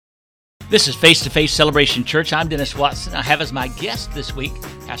This is Face to Face Celebration Church. I'm Dennis Watson. I have as my guest this week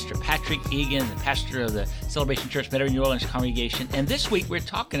Pastor Patrick Eagan, the pastor of the Celebration Church Metairie, New Orleans congregation. And this week we're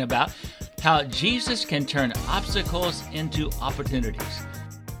talking about how Jesus can turn obstacles into opportunities.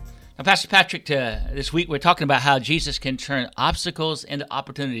 Now, Pastor Patrick, this week we're talking about how Jesus can turn obstacles into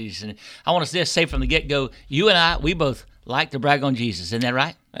opportunities. And I want to just say from the get-go, you and we both like to brag on Jesus. Isn't that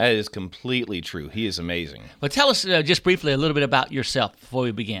right? That is completely true. He is amazing. Well, tell us just briefly a little bit about yourself before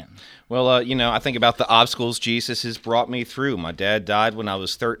we begin. Well, I think about the obstacles Jesus has brought me through. My dad died when I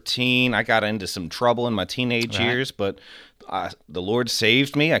was 13. I got into some trouble in my teenage years, but the Lord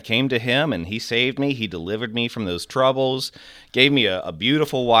saved me. I came to Him, and He saved me. He delivered me from those troubles, gave me a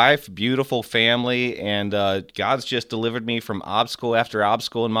beautiful wife, beautiful family, and God's just delivered me from obstacle after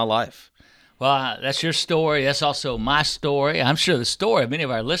obstacle in my life. Well, that's your story. That's also my story. I'm sure the story of many of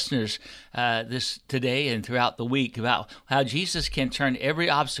our listeners this today and throughout the week about how Jesus can turn every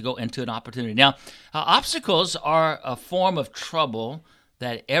obstacle into an opportunity. Now, obstacles are a form of trouble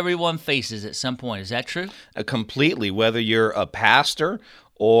that everyone faces at some point. Is that true? Completely. Whether you're a pastor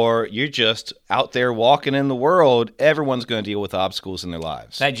or you're just out there walking in the world, everyone's going to deal with obstacles in their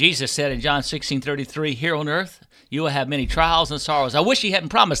lives. In fact, Jesus said in John 16:33, here on earth, you will have many trials and sorrows. I wish He hadn't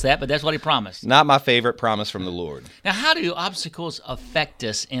promised that, but that's what He promised. Not my favorite promise from the Lord. Now, how do obstacles affect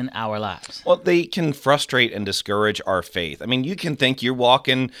us in our lives? Well, they can frustrate and discourage our faith. I mean, you can think you're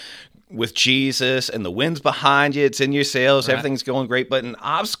walking with Jesus and the wind's behind you, it's in your sails, everything's going great, but an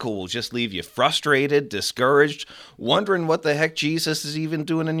obstacle will just leave you frustrated, discouraged, wondering what the heck Jesus is even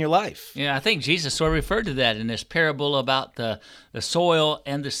doing in your life. Yeah, I think Jesus sort of referred to that in this parable about the soil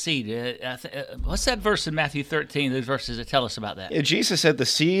and the seed. What's that verse in Matthew 13, those verses that tell us about that? Yeah, Jesus said the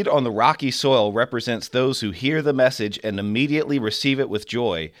seed on the rocky soil represents those who hear the message and immediately receive it with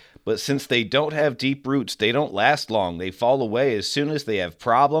joy. But since they don't have deep roots, they don't last long. They fall away as soon as they have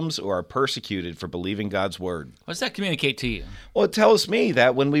problems or are persecuted for believing God's word. What does that communicate to you? Well, it tells me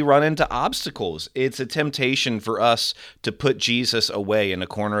that when we run into obstacles, it's a temptation for us to put Jesus away in a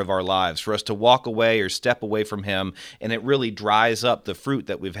corner of our lives, for us to walk away or step away from Him, and it really dries up the fruit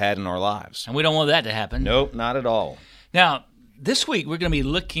that we've had in our lives. And we don't want that to happen. Nope, not at all. Now, this week we're going to be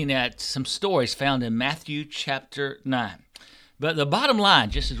looking at some stories found in Matthew chapter 9. But the bottom line,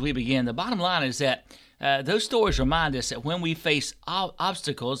 just as we begin, the bottom line is that those stories remind us that when we face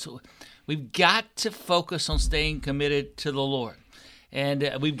obstacles, we've got to focus on staying committed to the Lord.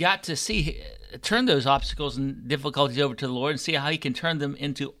 And we've got to turn those obstacles and difficulties over to the Lord and see how He can turn them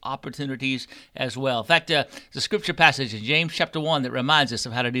into opportunities as well. In fact, there's a scripture passage in James chapter 1 that reminds us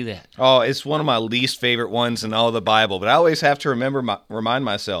of how to do that. Oh, it's one of my least favorite ones in all of the Bible, but I always have to remind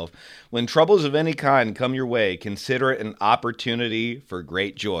myself, when troubles of any kind come your way, consider it an opportunity for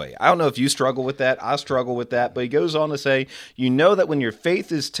great joy. I don't know if you struggle with that. I struggle with that, but he goes on to say, you know that when your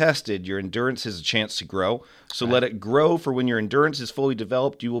faith is tested, your endurance has a chance to grow. So let it grow, for when your endurance is fully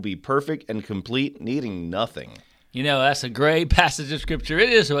developed, you will be perfect and complete, needing nothing. You know, that's a great passage of Scripture. It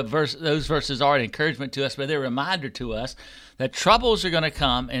is what those verses are an encouragement to us, but they're a reminder to us that troubles are going to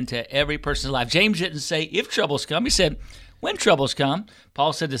come into every person's life. James didn't say if troubles come. He said when troubles come.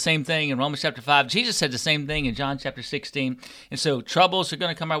 Paul said the same thing in Romans chapter 5. Jesus said the same thing in John chapter 16. And so troubles are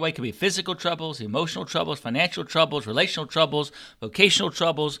going to come our way. It could be physical troubles, emotional troubles, financial troubles, relational troubles, vocational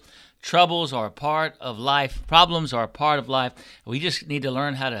troubles. Troubles are a part of life. Problems are a part of life. We just need to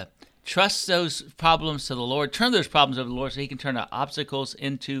learn how to trust those problems to the Lord, turn those problems over to the Lord so He can turn our obstacles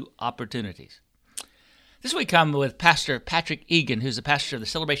into opportunities. This week I'm with Pastor Patrick Eagan, who's the pastor of the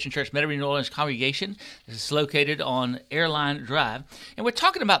Celebration Church Metairie, New Orleans congregation. This is located on Airline Drive. And we're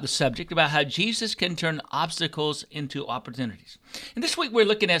talking about the subject about how Jesus can turn obstacles into opportunities. And this week we're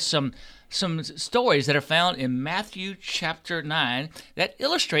looking at some stories that are found in Matthew chapter 9 that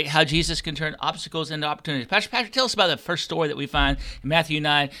illustrate how Jesus can turn obstacles into opportunities. Pastor Patrick, tell us about the first story that we find in Matthew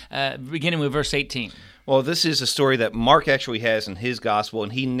 9, beginning with verse 18. Well, this is a story that Mark actually has in his gospel,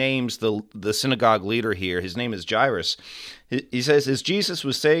 and he names the synagogue leader here. His name is Jairus. He says, as Jesus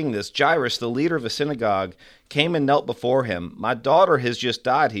was saying this, Jairus, the leader of a synagogue, came and knelt before him. My daughter has just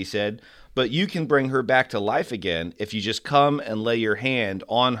died, he said, but you can bring her back to life again if you just come and lay your hand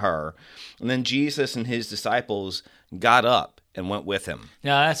on her. And then Jesus and his disciples got up and went with him.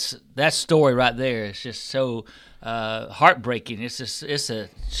 Now, that story right there is just so heartbreaking. It's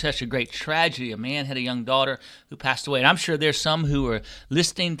such a great tragedy. A man had a young daughter who passed away. And I'm sure there's some who are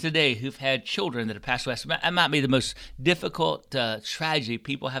listening today who've had children that have passed away. So that might be the most difficult tragedy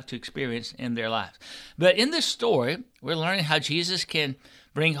people have to experience in their lives. But in this story, we're learning how Jesus can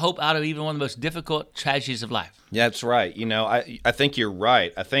bring hope out of even one of the most difficult tragedies of life. Yeah, that's right. I think you're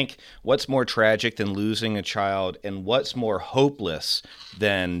right. I think what's more tragic than losing a child and what's more hopeless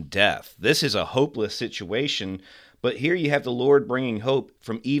than death? This is a hopeless situation, but here you have the Lord bringing hope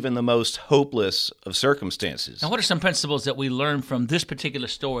from even the most hopeless of circumstances. Now, what are some principles that we learn from this particular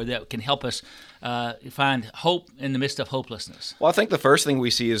story that can help us find hope in the midst of hopelessness? Well, I think the first thing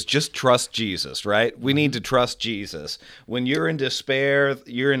we see is just trust Jesus, right? We need to trust Jesus. When you're in despair,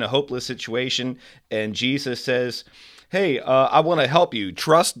 you're in a hopeless situation, and Jesus says, hey, I want to help you.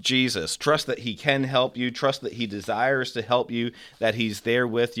 Trust Jesus. Trust that he can help you. Trust that he desires to help you, that he's there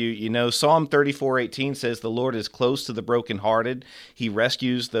with you. Psalm 34:18 says, the Lord is close to the brokenhearted. He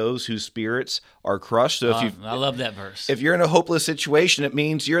rescues those whose spirits are crushed. So I love that verse. If you're in a hopeless situation, it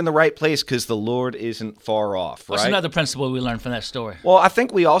means you're in the right place because the Lord isn't far off, right? What's another principle we learned from that story? Well, I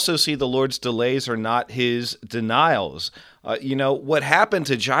think we also see the Lord's delays are not his denials. What happened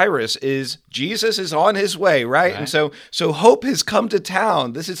to Jairus is Jesus is on his way, right? And so hope has come to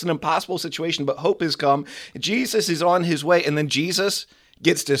town. This is an impossible situation, but hope has come. Jesus is on his way, and then Jesus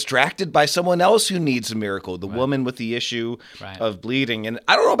gets distracted by someone else who needs a miracle, the woman with the issue of bleeding. And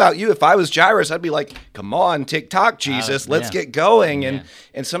I don't know about you, if I was Jairus, I'd be like, come on, tick-tock, Jesus, let's get going.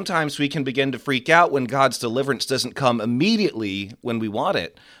 And sometimes we can begin to freak out when God's deliverance doesn't come immediately when we want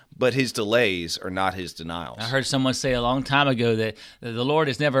it. But his delays are not his denials. I heard someone say a long time ago that the Lord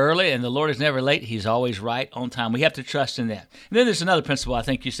is never early and the Lord is never late. He's always right on time. We have to trust in that. And then there's another principle I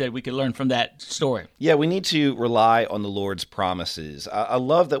think you said we could learn from that story. Yeah, we need to rely on the Lord's promises. I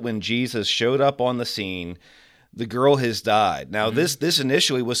love that when Jesus showed up on the scene, the girl has died. Now, this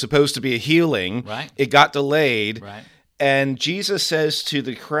initially was supposed to be a healing. Right. It got delayed. Right. And Jesus says to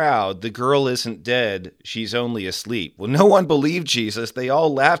the crowd, the girl isn't dead, she's only asleep. Well, no one believed Jesus. They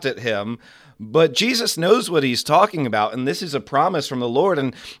all laughed at him. But Jesus knows what he's talking about, and this is a promise from the Lord.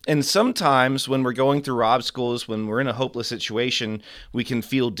 And sometimes when we're going through obstacles, when we're in a hopeless situation, we can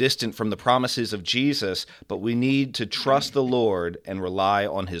feel distant from the promises of Jesus, but we need to trust the Lord and rely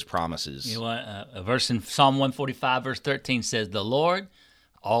on his promises. You know what? A verse in Psalm 145, verse 13 says, the Lord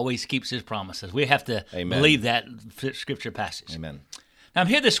always keeps his promises. We have to believe that scripture passage. Amen. Now, I'm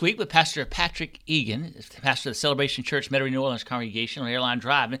here this week with Pastor Patrick Eagan, pastor of the Celebration Church, Metairie, New Orleans congregation on Airline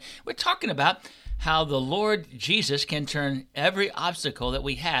Drive. And we're talking about how the Lord Jesus can turn every obstacle that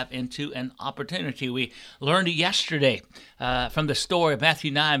we have into an opportunity. We learned yesterday from the story of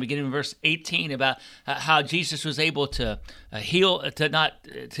Matthew 9, beginning in verse 18, about how Jesus was able to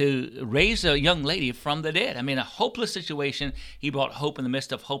to raise a young lady from the dead. I mean, a hopeless situation, he brought hope in the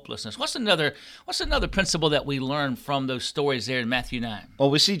midst of hopelessness. What's another principle that we learn from those stories there in Matthew 9? Well,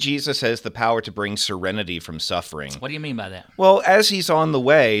 we see Jesus has the power to bring serenity from suffering. What do you mean by that? Well, as he's on the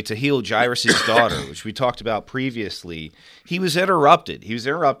way to heal Jairus' daughter, which we talked about previously, he was interrupted.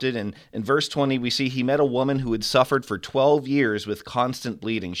 And in verse 20, we see he met a woman who had suffered for 12 years with constant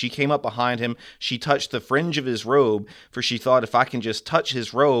bleeding. She came up behind him. She touched the fringe of his robe, for she thought, if I can just touch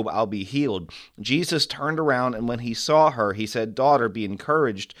his robe, I'll be healed. Jesus turned around, and when he saw her, he said, daughter, be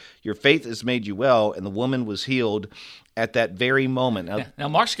encouraged. Your faith has made you well. And the woman was healed at that very moment. Now,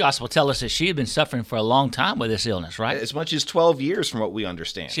 Mark's gospel tells us that she had been suffering for a long time with this illness, right? As much as 12 years from what we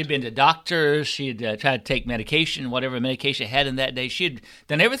understand. She'd been to doctors. She had tried to take medication, whatever medication she had in that day. She had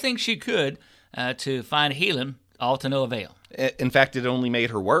done everything she could to find healing, all to no avail. In fact, it only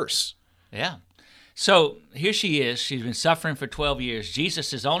made her worse. Yeah. So here she is. She's been suffering for 12 years.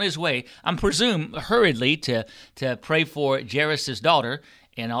 Jesus is on his way, I'm presume, hurriedly to pray for Jairus' daughter.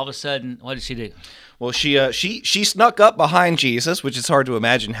 And all of a sudden, what did she do? Well, she snuck up behind Jesus, which is hard to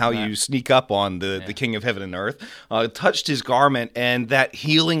imagine how you sneak up on the King of Heaven and Earth, touched his garment, and that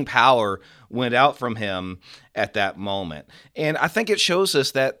healing power went out from him at that moment. And I think it shows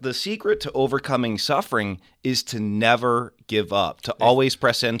us that the secret to overcoming suffering is to never give up, to always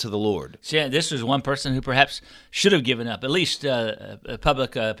press into the Lord. So, yeah, this was one person who perhaps should have given up. At least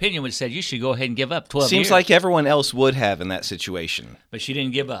public opinion would have said, you should go ahead and give up 12 years. Seems like everyone else would have in that situation. But she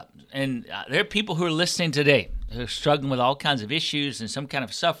didn't give up. And there are people who are listening today who are struggling with all kinds of issues and some kind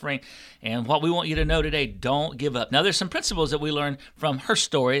of suffering. And what we want you to know today, don't give up. Now, there's some principles that we learned from her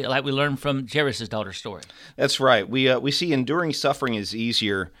story, like we learned from Jairus' daughter's story. That's right. We see enduring suffering is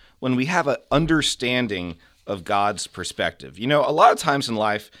easier when we have an understanding of God's perspective. You know, a lot of times in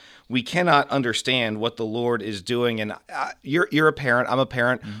life, we cannot understand what the Lord is doing. And you're a parent. I'm a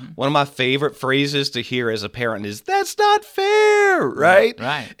parent. Mm-hmm. One of my favorite phrases to hear as a parent is, "That's not fair," right?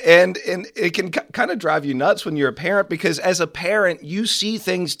 Right. And it can kind of drive you nuts when you're a parent, because as a parent, you see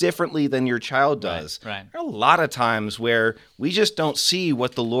things differently than your child does. Right. There are a lot of times where we just don't see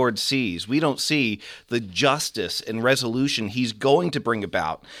what the Lord sees. We don't see the justice and resolution He's going to bring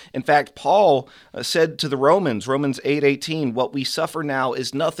about. In fact, Paul said to the Romans 8:18, "What we suffer now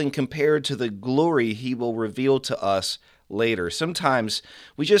is nothing compared to the glory He will reveal to us later." Sometimes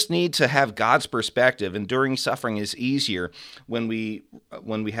we just need to have God's perspective. Enduring suffering is easier when we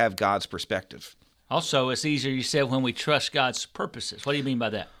have God's perspective. Also, it's easier, you said, when we trust God's purposes. What do you mean by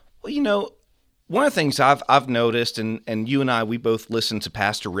that? Well, one of the things I've noticed, and you and I, we both listened to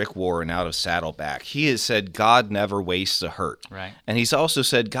Pastor Rick Warren out of Saddleback. He has said God never wastes a hurt. Right. And he's also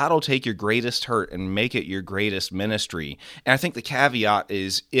said God will take your greatest hurt and make it your greatest ministry. And I think the caveat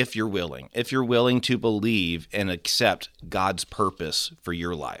is if you're willing to believe and accept God's purpose for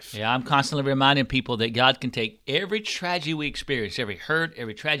your life. Yeah, I'm constantly reminding people that God can take every tragedy we experience, every hurt,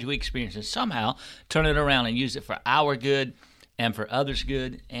 every tragedy we experience, and somehow turn it around and use it for our good and for others'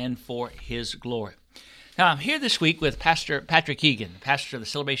 good, and for His glory. Now, I'm here this week with Pastor Patrick Eagan, pastor of the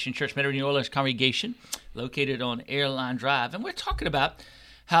Celebration Church Metairie, New Orleans congregation, located on Airline Drive. And we're talking about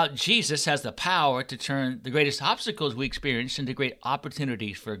how Jesus has the power to turn the greatest obstacles we experience into great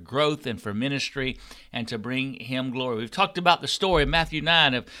opportunities for growth and for ministry and to bring Him glory. We've talked about the story in Matthew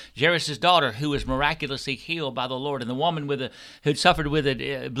 9 of Jairus' daughter who was miraculously healed by the Lord, and the woman who'd suffered with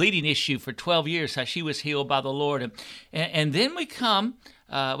a bleeding issue for 12 years, how she was healed by the Lord. And then we come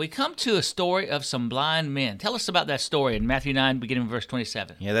to a story of some blind men. Tell us about that story in Matthew 9, beginning with verse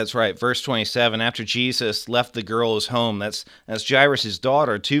 27. Yeah, that's right. Verse 27, after Jesus left the girl's home, that's Jairus'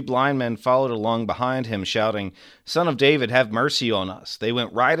 daughter, two blind men followed along behind him, shouting, "Son of David, have mercy on us." They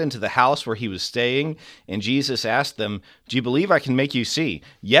went right into the house where he was staying, and Jesus asked them, "Do you believe I can make you see?"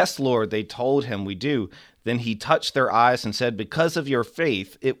 "Yes, Lord," they told him, "we do." Then he touched their eyes and said, "Because of your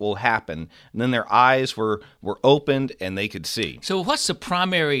faith, it will happen." And then their eyes were opened and they could see. So what's the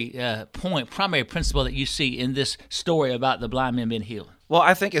primary primary principle that you see in this story about the blind men being healed? Well,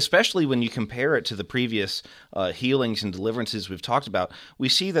 I think especially when you compare it to the previous healings and deliverances we've talked about, we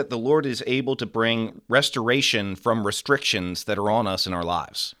see that the Lord is able to bring restoration from restrictions that are on us in our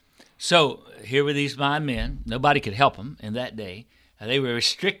lives. So here were these blind men. Nobody could help them in that day. They were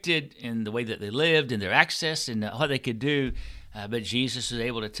restricted in the way that they lived, in their access, and what they could do, but Jesus was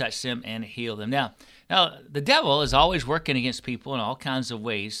able to touch them and heal them. Now, the devil is always working against people in all kinds of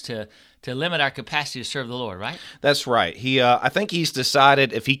ways to limit our capacity to serve the Lord, right? That's right. I think he's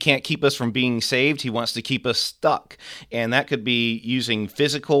decided if he can't keep us from being saved, he wants to keep us stuck. And that could be using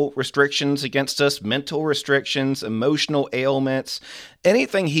physical restrictions against us, mental restrictions, emotional ailments,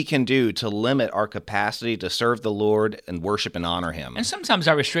 anything he can do to limit our capacity to serve the Lord and worship and honor Him. And sometimes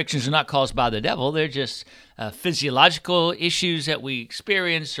our restrictions are not caused by the devil. They're just physiological issues that we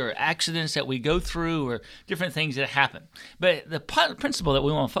experience or accidents that we go through or different things that happen. But the principle that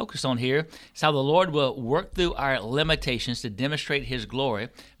we want to focus on here is how the Lord will work through our limitations to demonstrate His glory,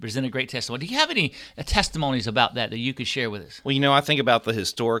 present a great testimony. Do you have any testimonies about that you could share with us? Well, I think about the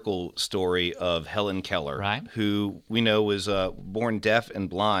historical story of Helen Keller, right, who we know was born deaf and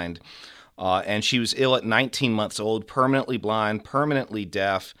blind. And she was ill at 19 months old, permanently blind, permanently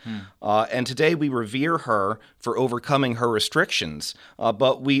deaf. And today we revere her for overcoming her restrictions.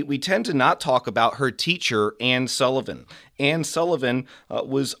 But we tend to not talk about her teacher, Anne Sullivan. Anne Sullivan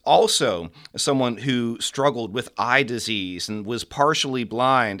was also someone who struggled with eye disease and was partially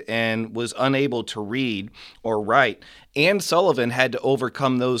blind and was unable to read or write. Anne Sullivan had to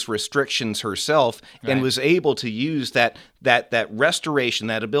overcome those restrictions herself, right, and was able to use that restoration,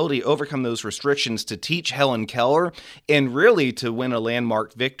 that ability to overcome those restrictions to teach Helen Keller and really to win a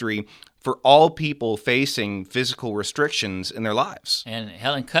landmark victory for all people facing physical restrictions in their lives. And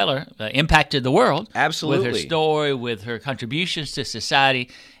Helen Keller impacted the world. Absolutely. With her story, with her contributions to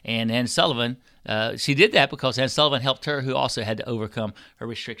society. And Anne Sullivan, she did that because Anne Sullivan helped her, who also had to overcome her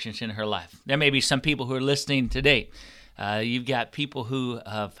restrictions in her life. There may be some people who are listening today. You've got people who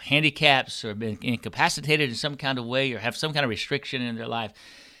have handicaps or been incapacitated in some kind of way or have some kind of restriction in their life.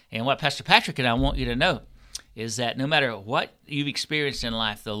 And what Pastor Patrick and I want you to know is that no matter what you've experienced in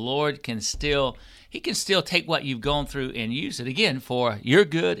life, the Lord can still take what you've gone through and use it, again, for your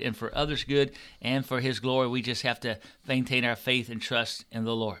good and for others' good and for His glory. We just have to maintain our faith and trust in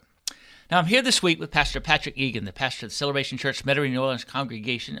the Lord. Now, I'm here this week with Pastor Patrick Eagan, the pastor of the Celebration Church Metairie, New Orleans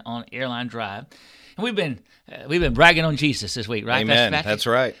congregation on Airline Drive. And we've been bragging on Jesus this week, right, Amen. Pastor Patrick? That's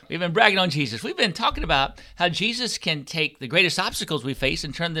right. We've been bragging on Jesus. We've been talking about how Jesus can take the greatest obstacles we face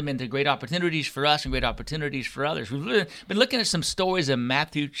and turn them into great opportunities for us and great opportunities for others. We've been looking at some stories in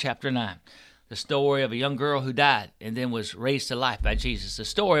Matthew chapter 9. The story of a young girl who died and then was raised to life by Jesus. The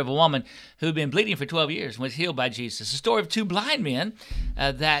story of a woman who had been bleeding for 12 years and was healed by Jesus. The story of two blind men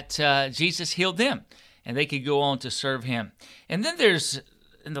that Jesus healed them, and they could go on to serve him. And then there's,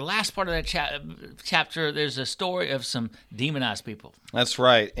 in the last part of that chapter, there's a story of some demonized people. That's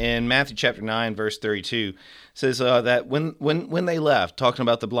right. In Matthew chapter 9, verse 32, says that when they left, talking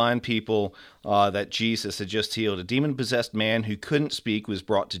about the blind people that Jesus had just healed, a demon-possessed man who couldn't speak was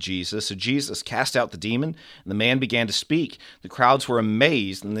brought to Jesus. So Jesus cast out the demon, and the man began to speak. The crowds were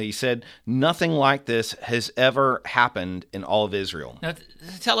amazed, and they said, "Nothing like this has ever happened in all of Israel." Now,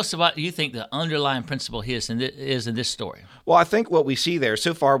 tell us about what you think the underlying principle is in this story. Well, I think what we see there,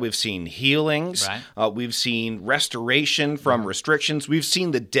 so far we've seen healings, right. We've seen restoration from restrictions, we've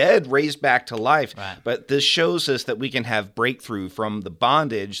seen the dead raised back to life, right. But this shows us that we can have breakthrough from the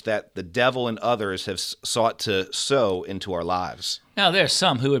bondage that the devil and others have sought to sow into our lives. Now, there are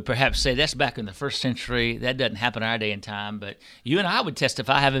some who would perhaps say that's back in the first century. That doesn't happen in our day and time. But you and I would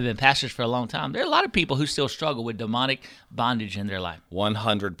testify, having been pastors for a long time, there are a lot of people who still struggle with demonic bondage in their life.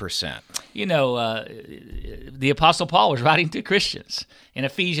 100%. You know, the Apostle Paul was writing to Christians in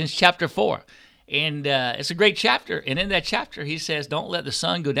Ephesians chapter 4. And it's a great chapter. And in that chapter, he says, don't let the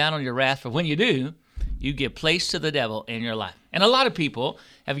sun go down on your wrath, for when you do, you give place to the devil in your life. And a lot of people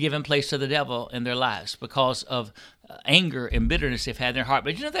have given place to the devil in their lives because of anger and bitterness they've had in their heart.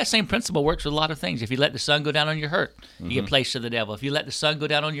 But you know, that same principle works with a lot of things. If you let the sun go down on your hurt, you give place to the devil. If you let the sun go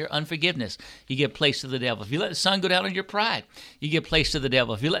down on your unforgiveness, you give place to the devil. If you let the sun go down on your pride, you give place to the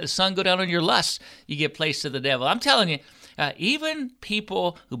devil. If you let the sun go down on your lust, you give place to the devil. I'm telling you, even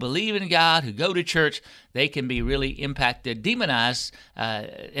people who believe in God, who go to church, they can be really impacted, demonized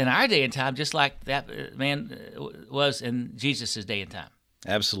in our day and time, just like that man was in Jesus' day and time.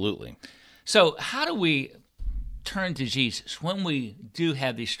 Absolutely. So how do we turn to Jesus when we do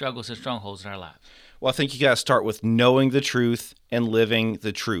have these struggles and strongholds in our lives? Well, I think you got to start with knowing the truth and living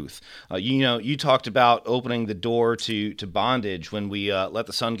the truth. You talked about opening the door to bondage when we let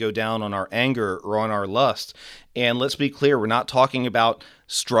the sun go down on our anger or on our lust. And let's be clear, we're not talking about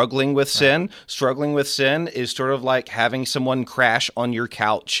struggling with sin. Struggling with sin is sort of like having someone crash on your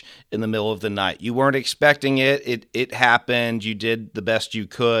couch in the middle of the night. You weren't expecting it. It happened. You did the best you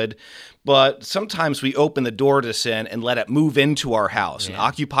could. But sometimes we open the door to sin and let it move into our house and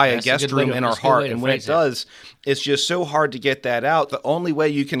occupy a guest room in our heart. And when it does, it's just so hard to get that out. The only way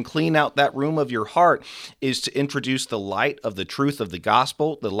you can clean out that room of your heart is to introduce the light of the truth of the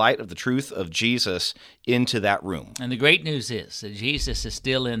gospel, the light of the truth of Jesus into that room. And the great news is that Jesus is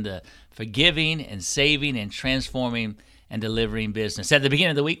still in the forgiving and saving and transforming and delivering business. At the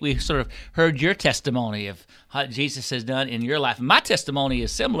beginning of the week, we sort of heard your testimony of how Jesus has done in your life. My testimony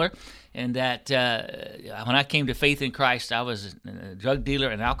is similar in that when I came to faith in Christ, I was a drug dealer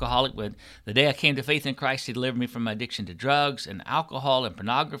and alcoholic. But the day I came to faith in Christ, he delivered me from my addiction to drugs and alcohol and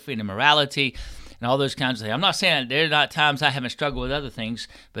pornography and immorality and all those kinds of things. I'm not saying there are not times I haven't struggled with other things,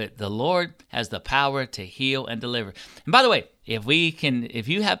 but the Lord has the power to heal and deliver. And by the way, if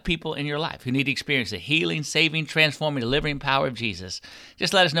you have people in your life who need to experience the healing, saving, transforming, delivering power of Jesus,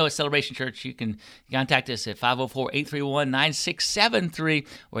 just let us know at Celebration Church. You can contact us at 504-831-9673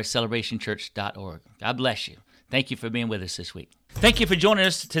 or at celebrationchurch.org. God bless you. Thank you for being with us this week. Thank you for joining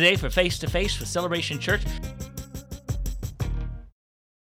us today for Face to Face with Celebration Church.